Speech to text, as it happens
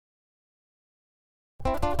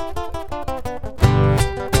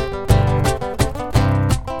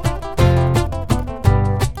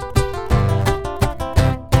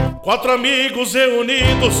Quatro amigos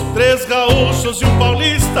reunidos, três gaúchos e um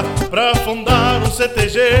paulista, pra fundar um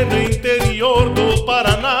CTG no interior do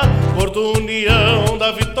Paraná, Porto, união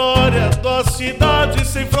da vitória das cidades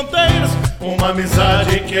sem fronteiras. Uma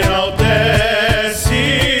amizade que enaltece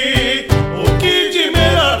o que de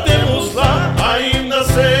melhor temos lá. Ainda,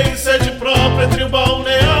 sede, própria, entre o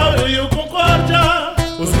balneário e o Concórdia.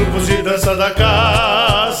 Os grupos de dança da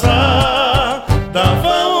casa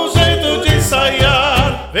davam um jeito de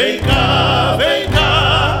ensaiar. Vem cá,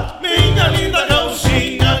 minha linda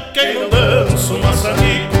gauchinha, quem não dança o nosso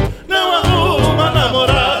amigo não arruma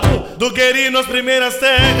namorado. Do guerino às primeiras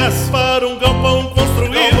terras, para um galpão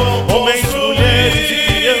construído, homens, mulheres e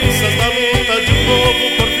crianças na luta de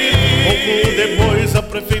novo por vir. Pouco depois a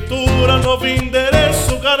prefeitura novo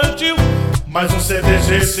endereço garantiu, mais um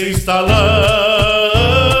CTG se instalando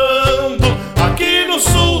aqui no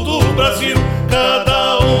sul do Brasil.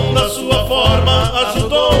 Cada um da sua forma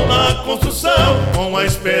ajudou na construção, com a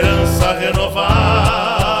esperança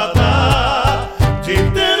renovada de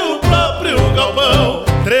ter o próprio galpão.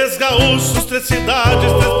 Três gaúchos, três cidades,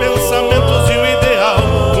 três pensamentos e o ideal.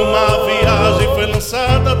 Uma viagem foi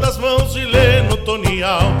lançada das mãos de Leno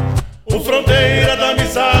Tonial. O Fronteira da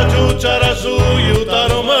Amizade, o Tiago e o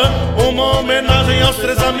Tarumã, uma homenagem aos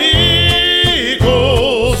três amigos.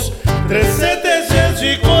 Três CTGs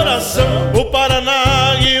de coração, o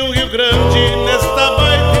Paraná e o Rio Grande, nesta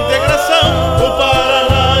baita integração. O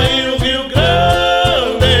Paraná e o Rio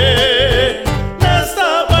Grande,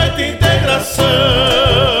 nesta baita integração.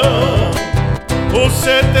 O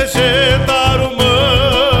CTG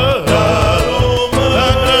Tarumã, da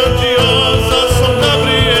grandiosa São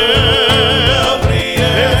Gabriel,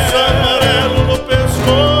 lenço amarelo no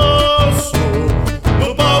pescoço,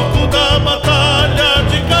 no palco da batalha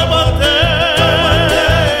de Caiboaté,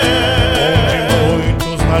 onde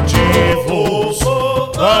muitos nativos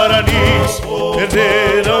guaranis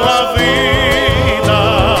perderam a vida.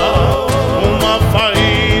 Uma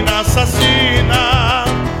faína assassina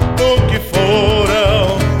do que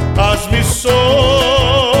foram as missões,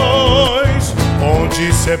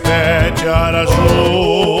 onde Sepé Tiarayu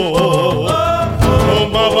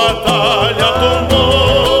Numa batalha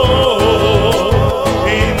tomou,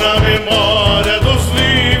 e na memória dos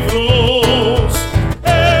livros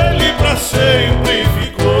ele pra sempre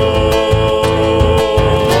ficou.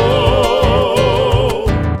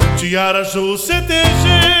 Tiarayu CTG,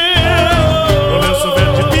 no lenço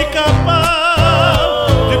verde pica-pau,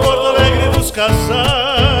 de Porto Alegre dos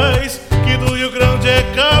casais, que do Rio Grande é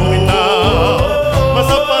capital. Mas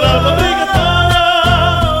a parada obrigatória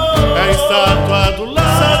é a estátua do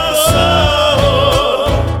Laçador,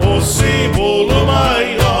 o símbolo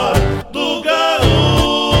maior do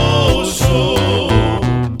gaúcho.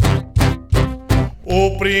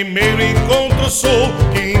 O primeiro Encontro Sul,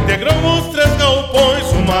 que integrou os três galpões,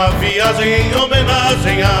 uma viagem em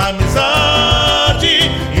homenagem à amizade.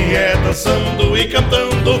 E é dançando e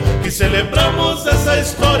cantando que celebramos essa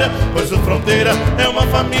história, pois o Fronteira é uma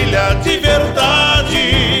família de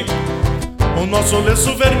verdade. O nosso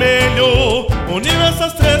lenço vermelho uniu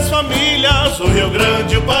essas três famílias. O Rio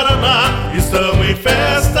Grande e o Paraná estão em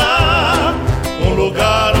festa, um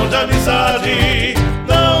lugar onde a amizade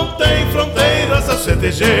não tem fronteiras. É o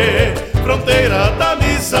CTG Fronteira da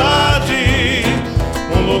Amizade,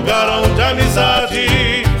 um lugar onde a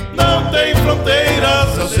amizade não tem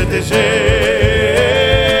fronteiras. É o CTG